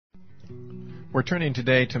We're turning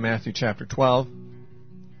today to Matthew chapter 12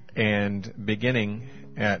 and beginning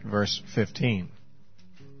at verse 15.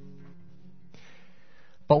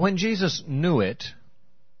 But when Jesus knew it,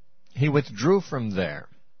 he withdrew from there,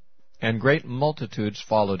 and great multitudes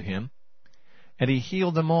followed him, and he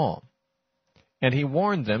healed them all. And he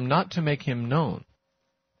warned them not to make him known,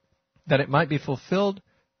 that it might be fulfilled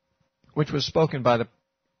which was spoken by the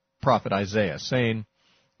prophet Isaiah, saying,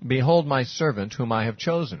 Behold my servant whom I have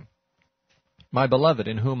chosen, my beloved,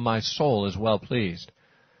 in whom my soul is well pleased.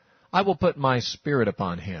 I will put my spirit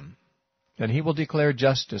upon him, and he will declare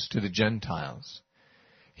justice to the Gentiles.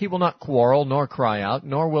 He will not quarrel nor cry out,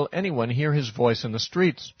 nor will anyone hear his voice in the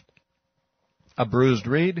streets. A bruised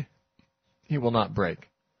reed he will not break,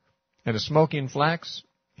 and a smoking flax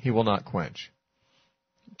he will not quench,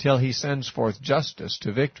 till he sends forth justice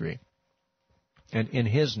to victory, and in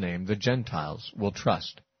his name the Gentiles will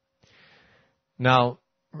trust. Now,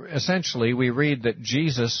 essentially, we read that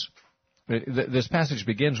Jesus, this passage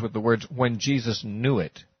begins with the words, when Jesus knew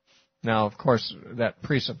it. Now, of course, that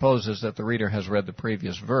presupposes that the reader has read the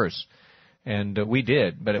previous verse, and we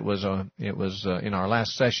did, but it was in our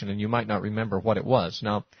last session, and you might not remember what it was.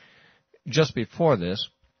 Now, just before this,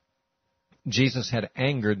 Jesus had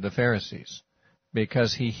angered the Pharisees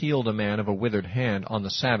because he healed a man of a withered hand on the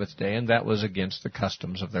Sabbath day, and that was against the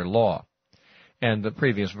customs of their law. And the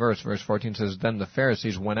previous verse, verse 14, says, Then the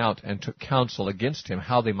Pharisees went out and took counsel against him,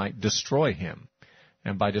 how they might destroy him.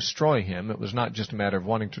 And by destroy him, it was not just a matter of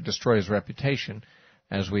wanting to destroy his reputation.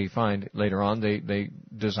 As we find later on, they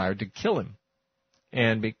desired to kill him.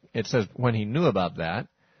 And it says, when he knew about that,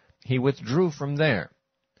 he withdrew from there.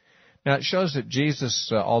 Now, it shows that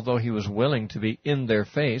Jesus, although he was willing to be in their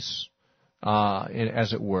face,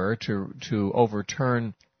 as it were, to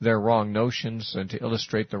overturn their wrong notions and to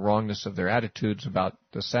illustrate the wrongness of their attitudes about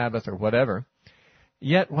the Sabbath or whatever,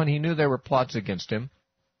 yet when he knew there were plots against him,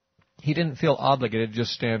 he didn't feel obligated to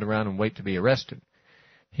just stand around and wait to be arrested.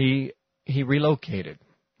 He relocated.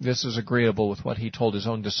 This is agreeable with what he told his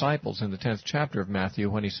own disciples in the 10th chapter of Matthew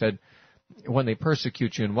when he said, when they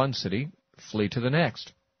persecute you in one city, flee to the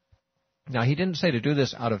next. Now, he didn't say to do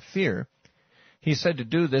this out of fear. He said to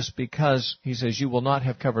do this because, he says, you will not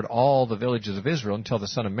have covered all the villages of Israel until the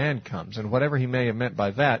Son of Man comes. And whatever he may have meant by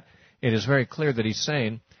that, it is very clear that he's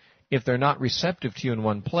saying, if they're not receptive to you in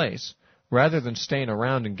one place, rather than staying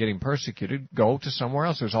around and getting persecuted, go to somewhere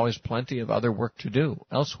else. There's always plenty of other work to do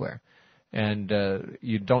elsewhere. And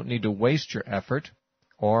you don't need to waste your effort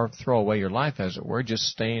or throw away your life, as it were, just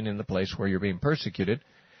staying in the place where you're being persecuted.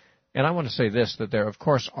 And I want to say this, that there, of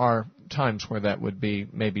course, are times where that would be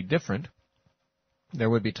maybe different. There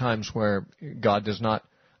would be times where God does not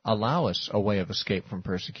allow us a way of escape from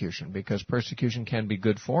persecution, because persecution can be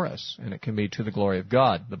good for us, and it can be to the glory of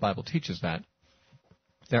God. The Bible teaches that.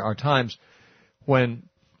 There are times when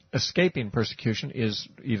escaping persecution is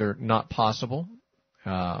either not possible,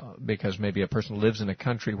 because maybe a person lives in a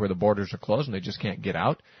country where the borders are closed and they just can't get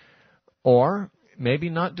out, or maybe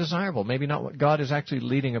not desirable, maybe not what God is actually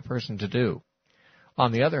leading a person to do.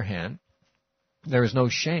 On the other hand, there is no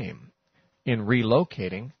shame in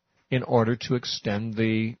relocating in order to extend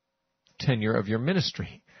the tenure of your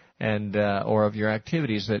ministry and or of your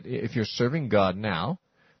activities. That if you're serving God now,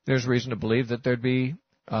 there's reason to believe that there'd be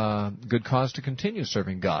good cause to continue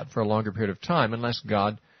serving God for a longer period of time, unless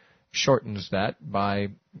God shortens that by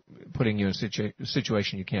putting you in a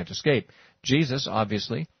situation you can't escape. Jesus,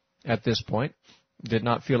 obviously, at this point, did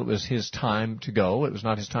not feel it was his time to go. It was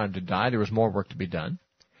not his time to die. There was more work to be done.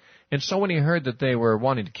 And so when he heard that they were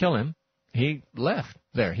wanting to kill him, he left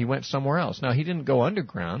there. He went somewhere else. Now, he didn't go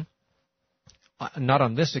underground, not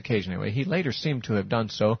on this occasion anyway. He later seemed to have done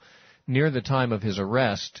so near the time of his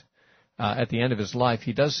arrest. At the end of his life,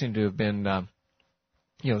 he does seem to have been,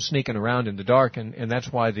 sneaking around in the dark, and that's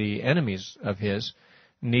why the enemies of his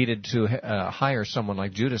needed to hire someone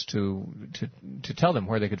like Judas to tell them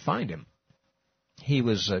where they could find him. He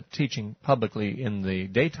was teaching publicly in the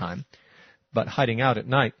daytime, but hiding out at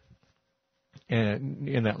night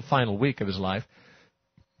in that final week of his life.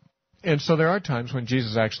 And so there are times when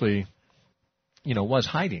Jesus actually, was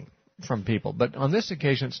hiding from people. But on this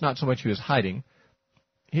occasion, it's not so much he was hiding.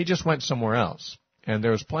 He just went somewhere else. And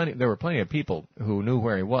there were plenty of people who knew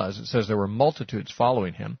where he was. It says there were multitudes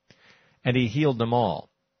following him, and he healed them all.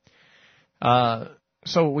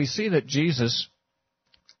 So we see that Jesus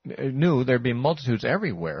knew there'd be multitudes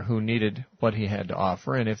everywhere who needed what he had to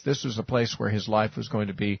offer, and if this was a place where his life was going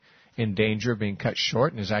to be in danger of being cut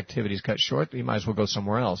short and his activities cut short, he might as well go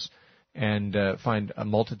somewhere else and find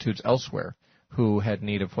multitudes elsewhere who had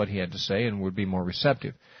need of what he had to say and would be more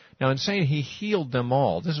receptive. Now, in saying he healed them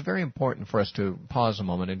all, this is very important for us to pause a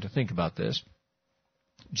moment and to think about this.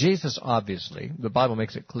 Jesus, obviously, the Bible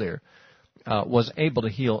makes it clear, was able to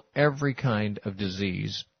heal every kind of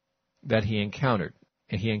disease that he encountered.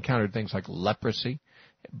 And he encountered things like leprosy,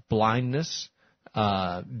 blindness,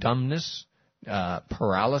 dumbness,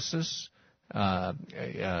 paralysis, flow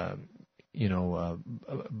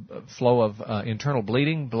of internal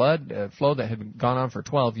bleeding, blood flow that had gone on for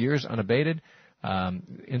 12 years unabated.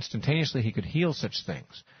 Instantaneously, he could heal such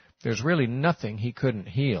things. There's really nothing he couldn't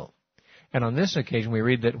heal. And on this occasion, we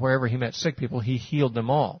read that wherever he met sick people, he healed them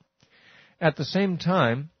all. At the same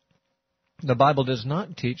time, the Bible does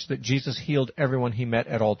not teach that Jesus healed everyone he met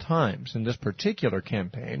at all times. In this particular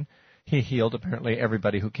campaign, he healed apparently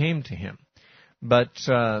everybody who came to him. But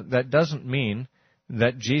that doesn't mean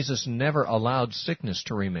that Jesus never allowed sickness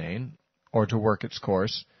to remain or to work its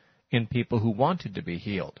course in people who wanted to be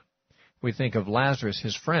healed. We think of Lazarus,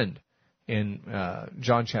 his friend, in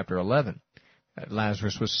John chapter 11.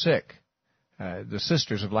 Lazarus was sick. The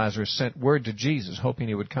sisters of Lazarus sent word to Jesus, hoping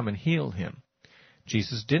he would come and heal him.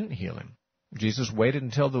 Jesus didn't heal him. Jesus waited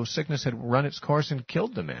until the sickness had run its course and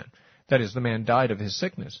killed the man. That is, the man died of his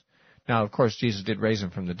sickness. Now, of course, Jesus did raise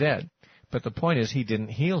him from the dead, but the point is he didn't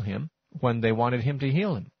heal him when they wanted him to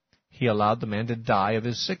heal him. He allowed the man to die of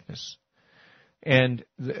his sickness. And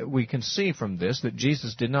we can see from this that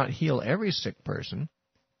Jesus did not heal every sick person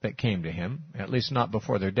that came to him, at least not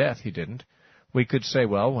before their death, he didn't. We could say,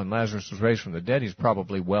 well, when Lazarus was raised from the dead, he's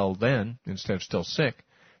probably well then, instead of still sick.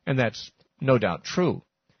 And that's no doubt true.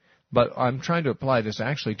 But I'm trying to apply this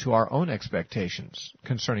actually to our own expectations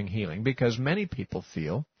concerning healing, because many people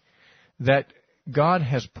feel that God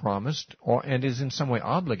has promised and is in some way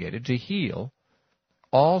obligated to heal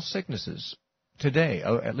all sicknesses today,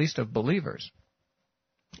 at least of believers.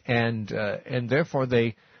 And therefore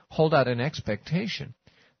they hold out an expectation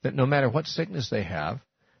that no matter what sickness they have,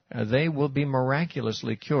 they will be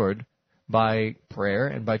miraculously cured by prayer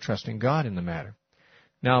and by trusting God in the matter.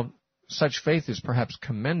 Now, such faith is perhaps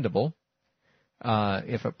commendable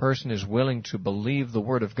if a person is willing to believe the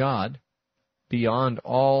Word of God beyond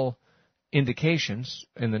all indications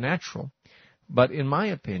in the natural. But in my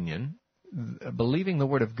opinion, believing the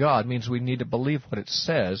Word of God means we need to believe what it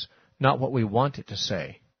says, not what we want it to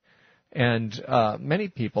say. And many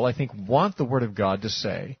people, I think, want the Word of God to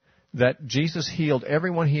say that Jesus healed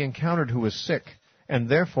everyone he encountered who was sick, and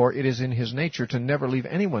therefore it is in his nature to never leave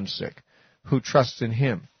anyone sick who trusts in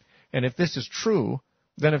him. And if this is true,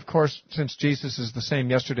 then of course, since Jesus is the same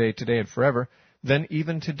yesterday, today, and forever, then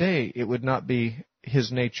even today it would not be his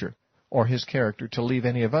nature or his character to leave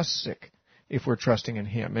any of us sick if we're trusting in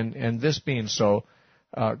him. And this being so,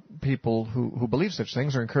 people who believe such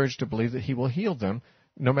things are encouraged to believe that he will heal them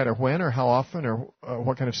no matter when or how often or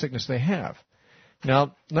what kind of sickness they have.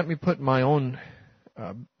 Now, let me put my own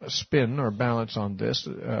spin or balance on this.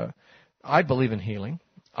 I believe in healing.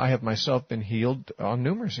 I have myself been healed on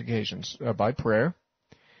numerous occasions by prayer.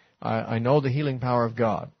 I know the healing power of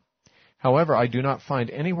God. However, I do not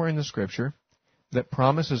find anywhere in the Scripture that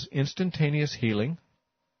promises instantaneous healing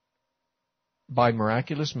by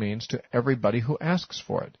miraculous means to everybody who asks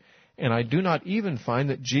for it. And I do not even find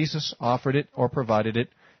that Jesus offered it or provided it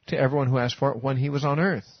to everyone who asked for it when he was on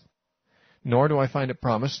earth. Nor do I find it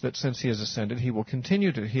promised that since he has ascended, he will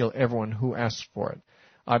continue to heal everyone who asks for it.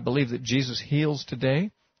 I believe that Jesus heals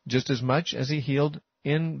today just as much as he healed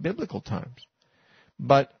in biblical times.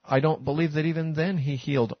 But I don't believe that even then he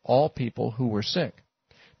healed all people who were sick.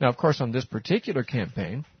 Now, of course, on this particular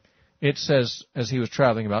campaign, it says, as he was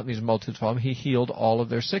traveling about, and these multitudes followed him, he healed all of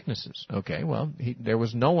their sicknesses. Okay, well, there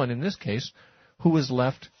was no one in this case who was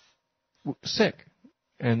left sick,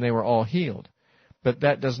 and they were all healed. But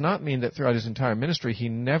that does not mean that throughout his entire ministry he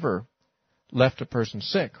never left a person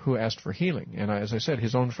sick who asked for healing. And as I said,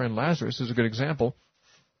 his own friend Lazarus is a good example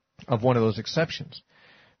of one of those exceptions.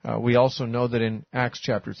 We also know that in Acts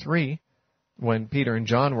chapter 3, when Peter and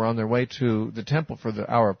John were on their way to the temple for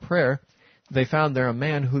the hour of prayer, they found there a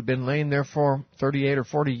man who'd been laying there for 38 or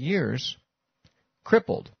 40 years,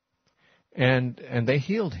 crippled, and they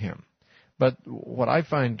healed him. But what I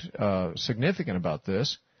find significant about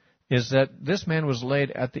this is that this man was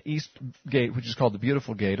laid at the east gate, which is called the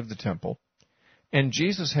Beautiful Gate of the temple, and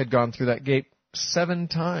Jesus had gone through that gate 7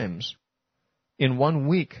 times in 1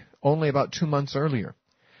 week, only about 2 months earlier.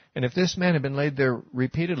 And if this man had been laid there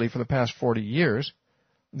repeatedly for the past 40 years,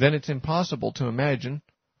 then it's impossible to imagine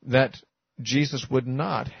that Jesus would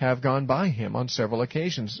not have gone by him on several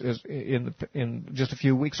occasions in just a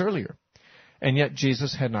few weeks earlier. And yet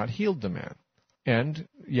Jesus had not healed the man. And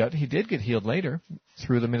yet he did get healed later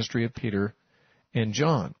through the ministry of Peter and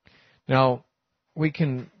John. Now, we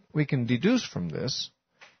can deduce from this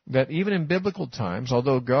that even in biblical times,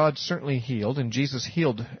 although God certainly healed, and Jesus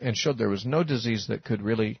healed and showed there was no disease that could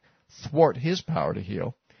really thwart his power to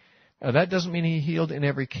heal, that doesn't mean he healed in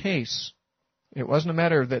every case. It wasn't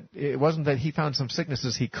that he found some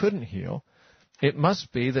sicknesses he couldn't heal. It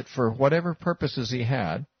must be that for whatever purposes he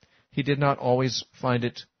had, he did not always find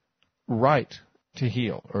it right to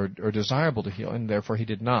heal or desirable to heal, and therefore he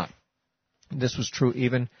did not. This was true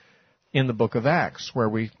even in the book of Acts, where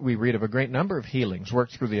we read of a great number of healings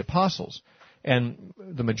worked through the apostles, and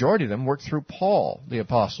the majority of them worked through Paul, the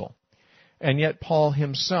apostle. And yet Paul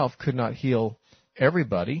himself could not heal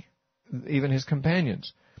everybody, even his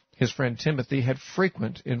companions. His friend Timothy had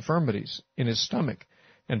frequent infirmities in his stomach,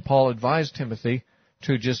 and Paul advised Timothy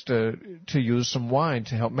to just to use some wine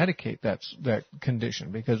to help medicate that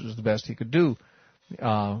condition, because it was the best he could do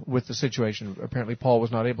with the situation. Apparently Paul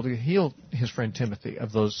was not able to heal his friend Timothy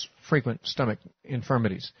of those frequent stomach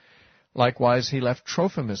infirmities. Likewise, he left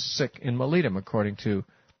Trophimus sick in Miletum, according to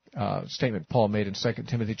a statement Paul made in 2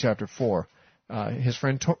 Timothy chapter 4. His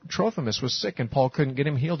friend Trophimus was sick, and Paul couldn't get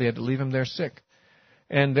him healed. He had to leave him there sick.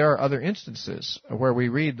 And there are other instances where we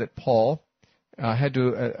read that Paul had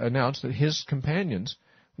to announce that his companions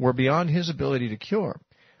were beyond his ability to cure.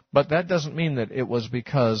 But that doesn't mean that it was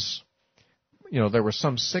because, there were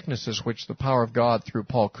some sicknesses which the power of God through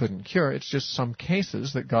Paul couldn't cure. It's just some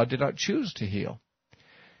cases that God did not choose to heal.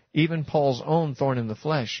 Even Paul's own thorn in the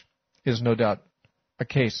flesh is no doubt a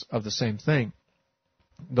case of the same thing.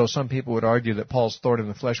 Though some people would argue that Paul's thorn in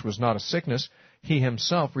the flesh was not a sickness, he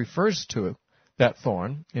himself refers to that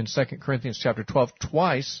thorn in 2 Corinthians chapter 12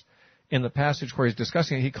 twice. In the passage where he's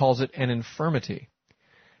discussing it, he calls it an infirmity.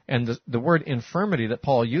 And the word infirmity that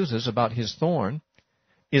Paul uses about his thorn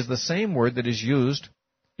is the same word that is used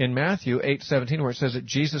in Matthew 8:17, where it says that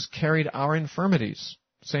Jesus carried our infirmities.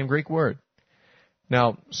 Same Greek word.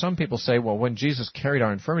 Now, some people say, well, when Jesus carried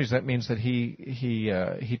our infirmities, that means that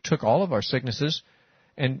he took all of our sicknesses,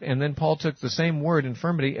 and then Paul took the same word,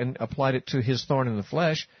 infirmity, and applied it to his thorn in the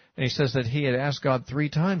flesh, and he says that he had asked God 3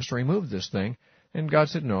 times to remove this thing, and God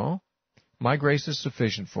said, no, my grace is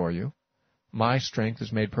sufficient for you. My strength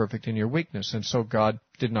is made perfect in your weakness. And so God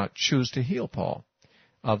did not choose to heal Paul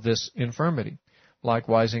of this infirmity.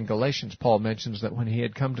 Likewise, in Galatians, Paul mentions that when he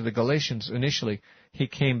had come to the Galatians initially, he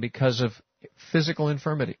came because of physical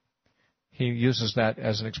infirmity. He uses that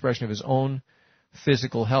as an expression of his own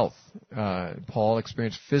physical health. Paul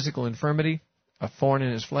experienced physical infirmity, a thorn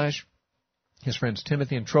in his flesh. His friends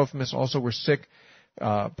Timothy and Trophimus also were sick.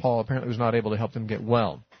 Paul apparently was not able to help them get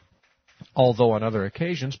well. Although on other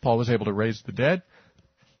occasions, Paul was able to raise the dead,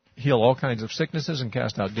 heal all kinds of sicknesses, and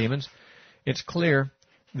cast out demons, it's clear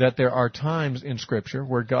that there are times in Scripture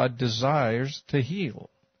where God desires to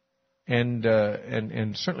heal. And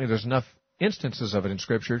certainly there's enough instances of it in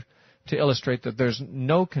Scripture to illustrate that there's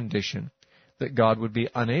no condition that God would be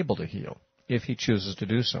unable to heal if he chooses to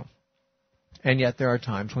do so. And yet there are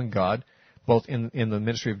times when God, both in the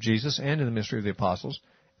ministry of Jesus and in the ministry of the apostles,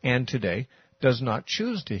 and today, does not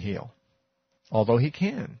choose to heal, although he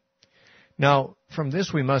can. Now, from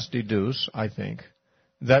this we must deduce, I think,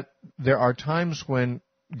 that there are times when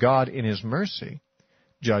God, in his mercy,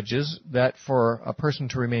 judges that for a person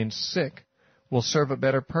to remain sick will serve a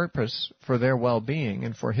better purpose for their well-being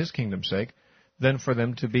and for his kingdom's sake than for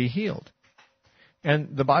them to be healed.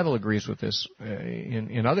 And the Bible agrees with this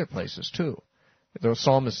in other places, too. The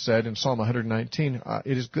psalmist said in Psalm 119,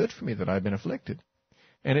 it is good for me that I've been afflicted.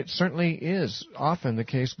 And it certainly is often the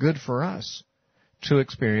case good for us to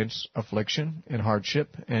experience affliction and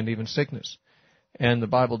hardship and even sickness. And the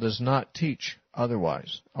Bible does not teach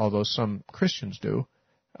otherwise, although some Christians do.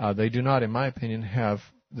 They do not, in my opinion, have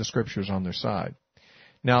the Scriptures on their side.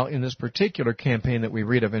 Now, in this particular campaign that we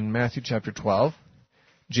read of in Matthew chapter 12,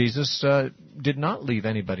 Jesus did not leave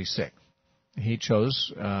anybody sick. He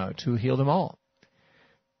chose to heal them all.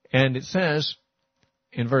 And it says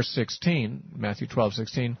in verse 16, Matthew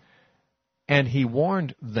 12:16, and he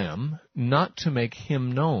warned them not to make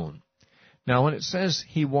him known. Now, when it says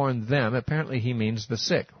he warned them, apparently he means the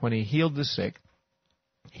sick. When he healed the sick,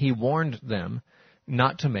 he warned them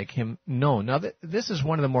not to make him known. Now, this is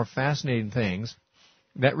one of the more fascinating things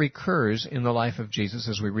that recurs in the life of Jesus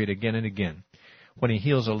as we read again and again. When he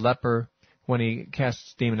heals a leper, when he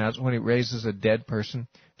casts demons out, when he raises a dead person,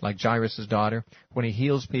 like Jairus' daughter, when he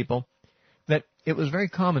heals people, that it was very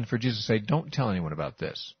common for Jesus to say, don't tell anyone about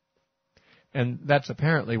this. And that's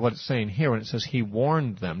apparently what it's saying here when it says he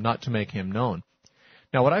warned them not to make him known.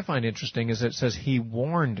 Now, what I find interesting is it says he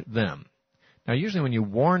warned them. Now, usually when you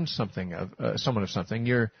warn someone of something,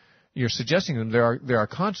 you're suggesting to them there are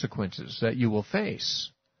consequences that you will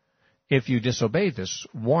face if you disobey this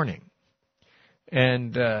warning.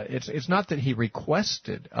 And it's not that he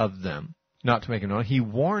requested of them not to make him known. He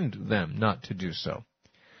warned them not to do so.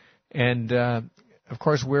 And, of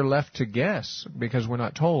course, we're left to guess, because we're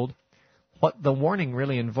not told, what the warning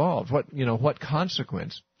really involved, what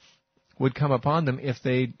consequence would come upon them if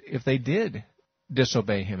they did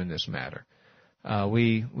disobey him in this matter.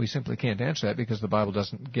 We simply can't answer that because the Bible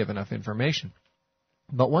doesn't give enough information.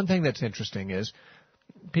 But one thing that's interesting is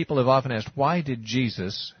people have often asked, why did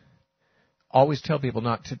Jesus always tell people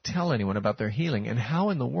not to tell anyone about their healing? And how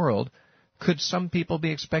in the world could some people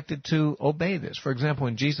be expected to obey this? For example,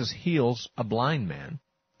 when Jesus heals a blind man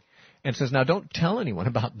and says, now don't tell anyone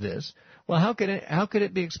about this, well, how could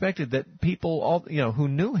it be expected that people who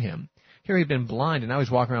knew him, here he'd been blind and now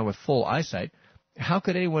he's walking around with full eyesight, how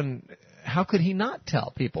could he not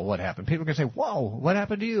tell people what happened? People are going to say, whoa, what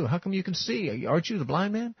happened to you? How come you can see? Aren't you the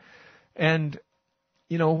blind man? And,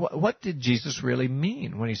 what did Jesus really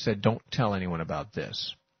mean when he said, don't tell anyone about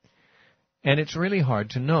this? And it's really hard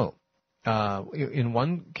to know. In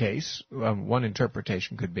one case, one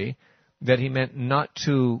interpretation could be that he meant not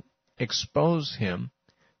to expose him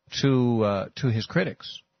to his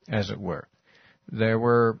critics, as it were. There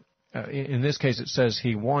were, in this case it says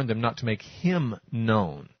he warned them not to make him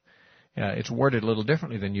known. It's worded a little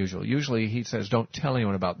differently than usual. Usually he says, don't tell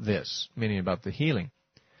anyone about this, meaning about the healing.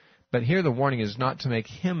 But here the warning is not to make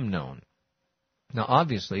him known. Now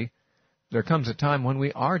obviously, there comes a time when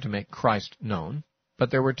we are to make Christ known, but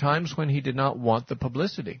there were times when he did not want the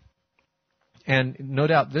publicity. And no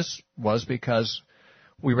doubt this was because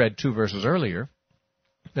we read 2 verses earlier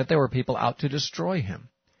that there were people out to destroy him.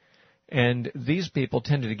 And these people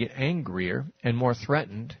tended to get angrier and more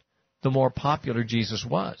threatened the more popular Jesus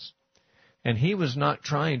was. And he was not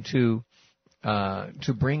trying to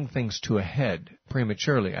bring things to a head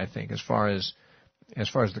prematurely, I think, as far as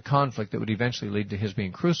the conflict that would eventually lead to his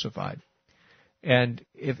being crucified. And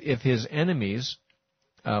if his enemies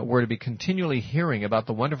were to be continually hearing about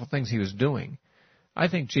the wonderful things he was doing, I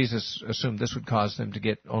think Jesus assumed this would cause them to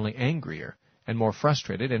get only angrier and more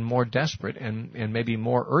frustrated and more desperate and maybe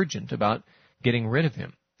more urgent about getting rid of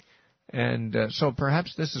him. And so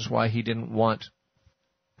perhaps this is why he didn't want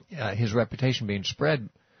his reputation being spread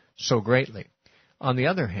so greatly. On the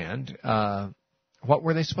other hand, what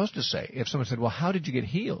were they supposed to say? If someone said, well, how did you get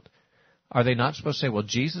healed? Are they not supposed to say, well,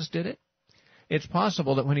 Jesus did it? It's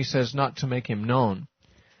possible that when he says not to make him known,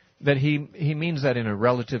 that he means that in a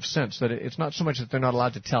relative sense, that it's not so much that they're not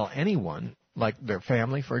allowed to tell anyone, like their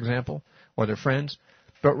family, for example, or their friends,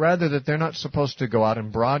 but rather that they're not supposed to go out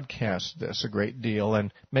and broadcast this a great deal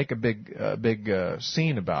and make a big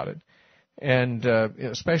scene about it, and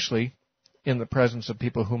especially in the presence of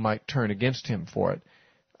people who might turn against him for it.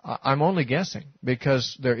 I'm only guessing,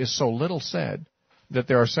 because there is so little said that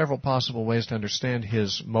there are several possible ways to understand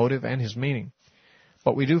his motive and his meaning.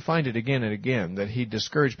 But we do find it again and again that he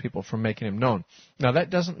discouraged people from making him known. Now, that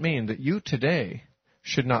doesn't mean that you today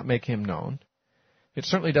should not make him known. It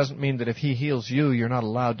certainly doesn't mean that if he heals you, you're not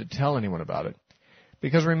allowed to tell anyone about it.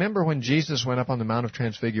 Because remember when Jesus went up on the Mount of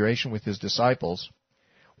Transfiguration with his disciples,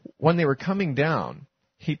 when they were coming down,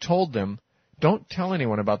 he told them, don't tell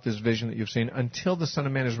anyone about this vision that you've seen until the Son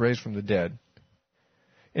of Man is raised from the dead.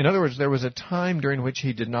 In other words, there was a time during which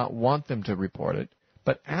he did not want them to report it,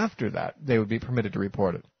 but after that, they would be permitted to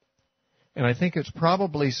report it. And I think it's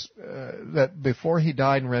probably that before he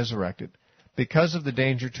died and resurrected, because of the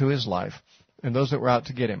danger to his life and those that were out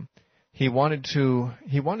to get him, he wanted to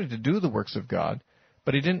do the works of God,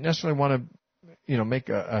 but he didn't necessarily want to, make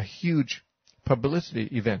a huge publicity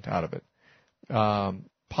event out of it,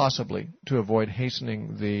 possibly to avoid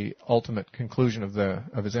hastening the ultimate conclusion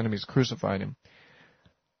of his enemies crucifying him.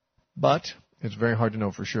 But it's very hard to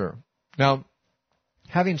know for sure. Now,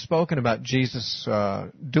 having spoken about Jesus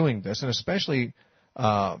doing this, and especially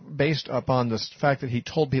based upon the fact that he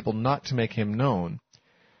told people not to make him known,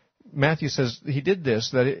 Matthew says he did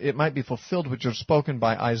this that it might be fulfilled which was spoken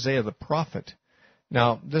by Isaiah the prophet.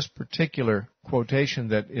 Now, this particular quotation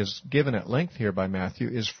that is given at length here by Matthew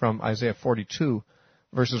is from Isaiah 42,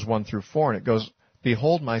 verses 1 through 4, and it goes,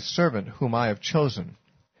 Behold my servant whom I have chosen,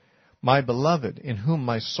 my beloved in whom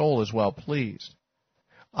my soul is well pleased.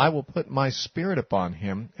 I will put my spirit upon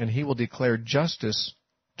him, and he will declare justice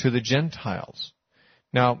to the Gentiles.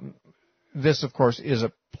 Now, this, of course, is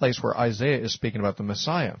a place where Isaiah is speaking about the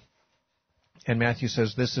Messiah. And Matthew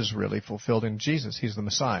says this is really fulfilled in Jesus. He's the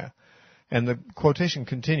Messiah. And the quotation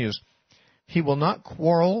continues, He will not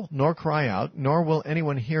quarrel nor cry out, nor will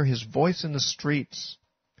anyone hear his voice in the streets.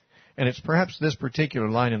 And it's perhaps this particular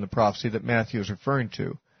line in the prophecy that Matthew is referring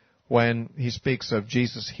to when he speaks of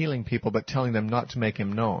Jesus healing people but telling them not to make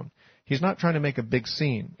him known. He's not trying to make a big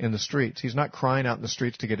scene in the streets. He's not crying out in the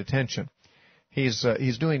streets to get attention. He's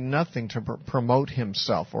doing nothing to promote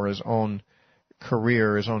himself or his own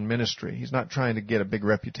career, his own ministry. He's not trying to get a big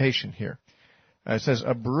reputation here. It says,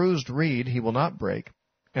 a bruised reed he will not break,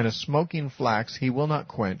 and a smoking flax he will not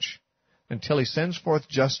quench, until he sends forth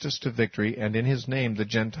justice to victory, and in his name the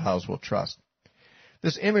Gentiles will trust.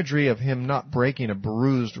 This imagery of him not breaking a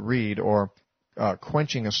bruised reed or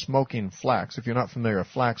quenching a smoking flax, if you're not familiar, a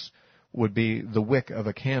flax would be the wick of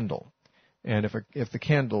a candle. And if the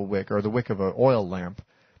candle wick or the wick of an oil lamp,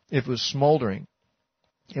 if it was smoldering,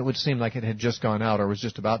 it would seem like it had just gone out or was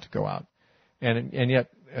just about to go out. And yet,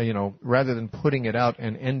 rather than putting it out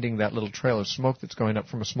and ending that little trail of smoke that's going up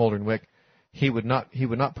from a smoldering wick, he would not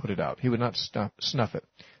put it out. He would not snuff it.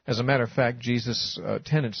 As a matter of fact, Jesus'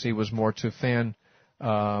 tendency was more to fan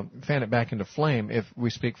it back into flame, if we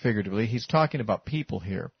speak figuratively. He's talking about people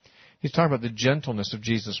here. He's talking about the gentleness of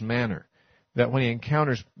Jesus' manner, that when he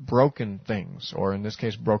encounters broken things, or in this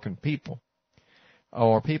case broken people,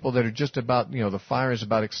 or people that are just about, the fire is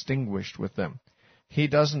about extinguished with them, he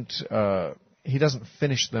doesn't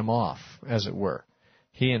finish them off, as it were.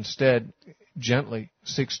 He instead gently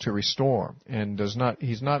seeks to restore, and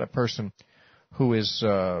he's not a person who is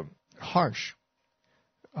harsh.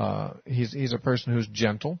 He's a person who's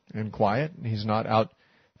gentle and quiet. He's not out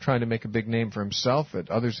trying to make a big name for himself at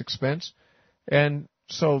others' expense. And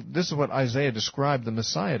so this is what Isaiah described the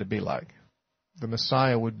Messiah to be like. The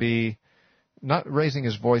Messiah would be not raising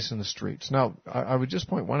his voice in the streets. Now, I would just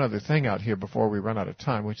point one other thing out here before we run out of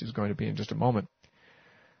time, which is going to be in just a moment.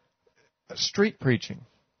 Street preaching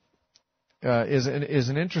is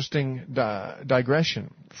an interesting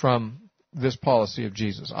digression from this policy of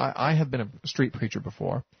Jesus. I have been a street preacher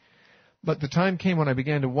before, but the time came when I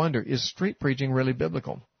began to wonder, is street preaching really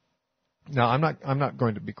biblical? Now, I'm not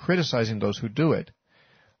going to be criticizing those who do it.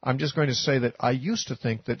 I'm just going to say that I used to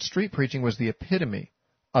think that street preaching was the epitome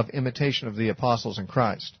of imitation of the apostles in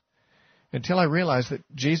Christ, until I realized that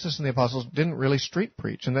Jesus and the apostles didn't really street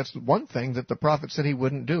preach, and that's one thing that the prophet said he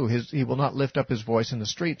wouldn't do. He will not lift up his voice in the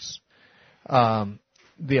streets.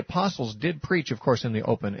 The apostles did preach, of course, in the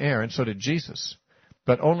open air, and so did Jesus,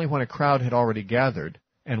 but only when a crowd had already gathered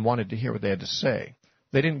and wanted to hear what they had to say.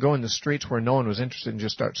 They didn't go in the streets where no one was interested and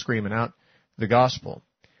just start screaming out the gospel.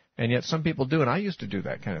 And yet some people do, and I used to do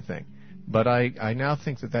that kind of thing. But I now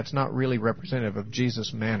think that that's not really representative of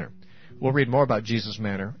Jesus' manner. We'll read more about Jesus'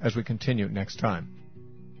 manner as we continue next time.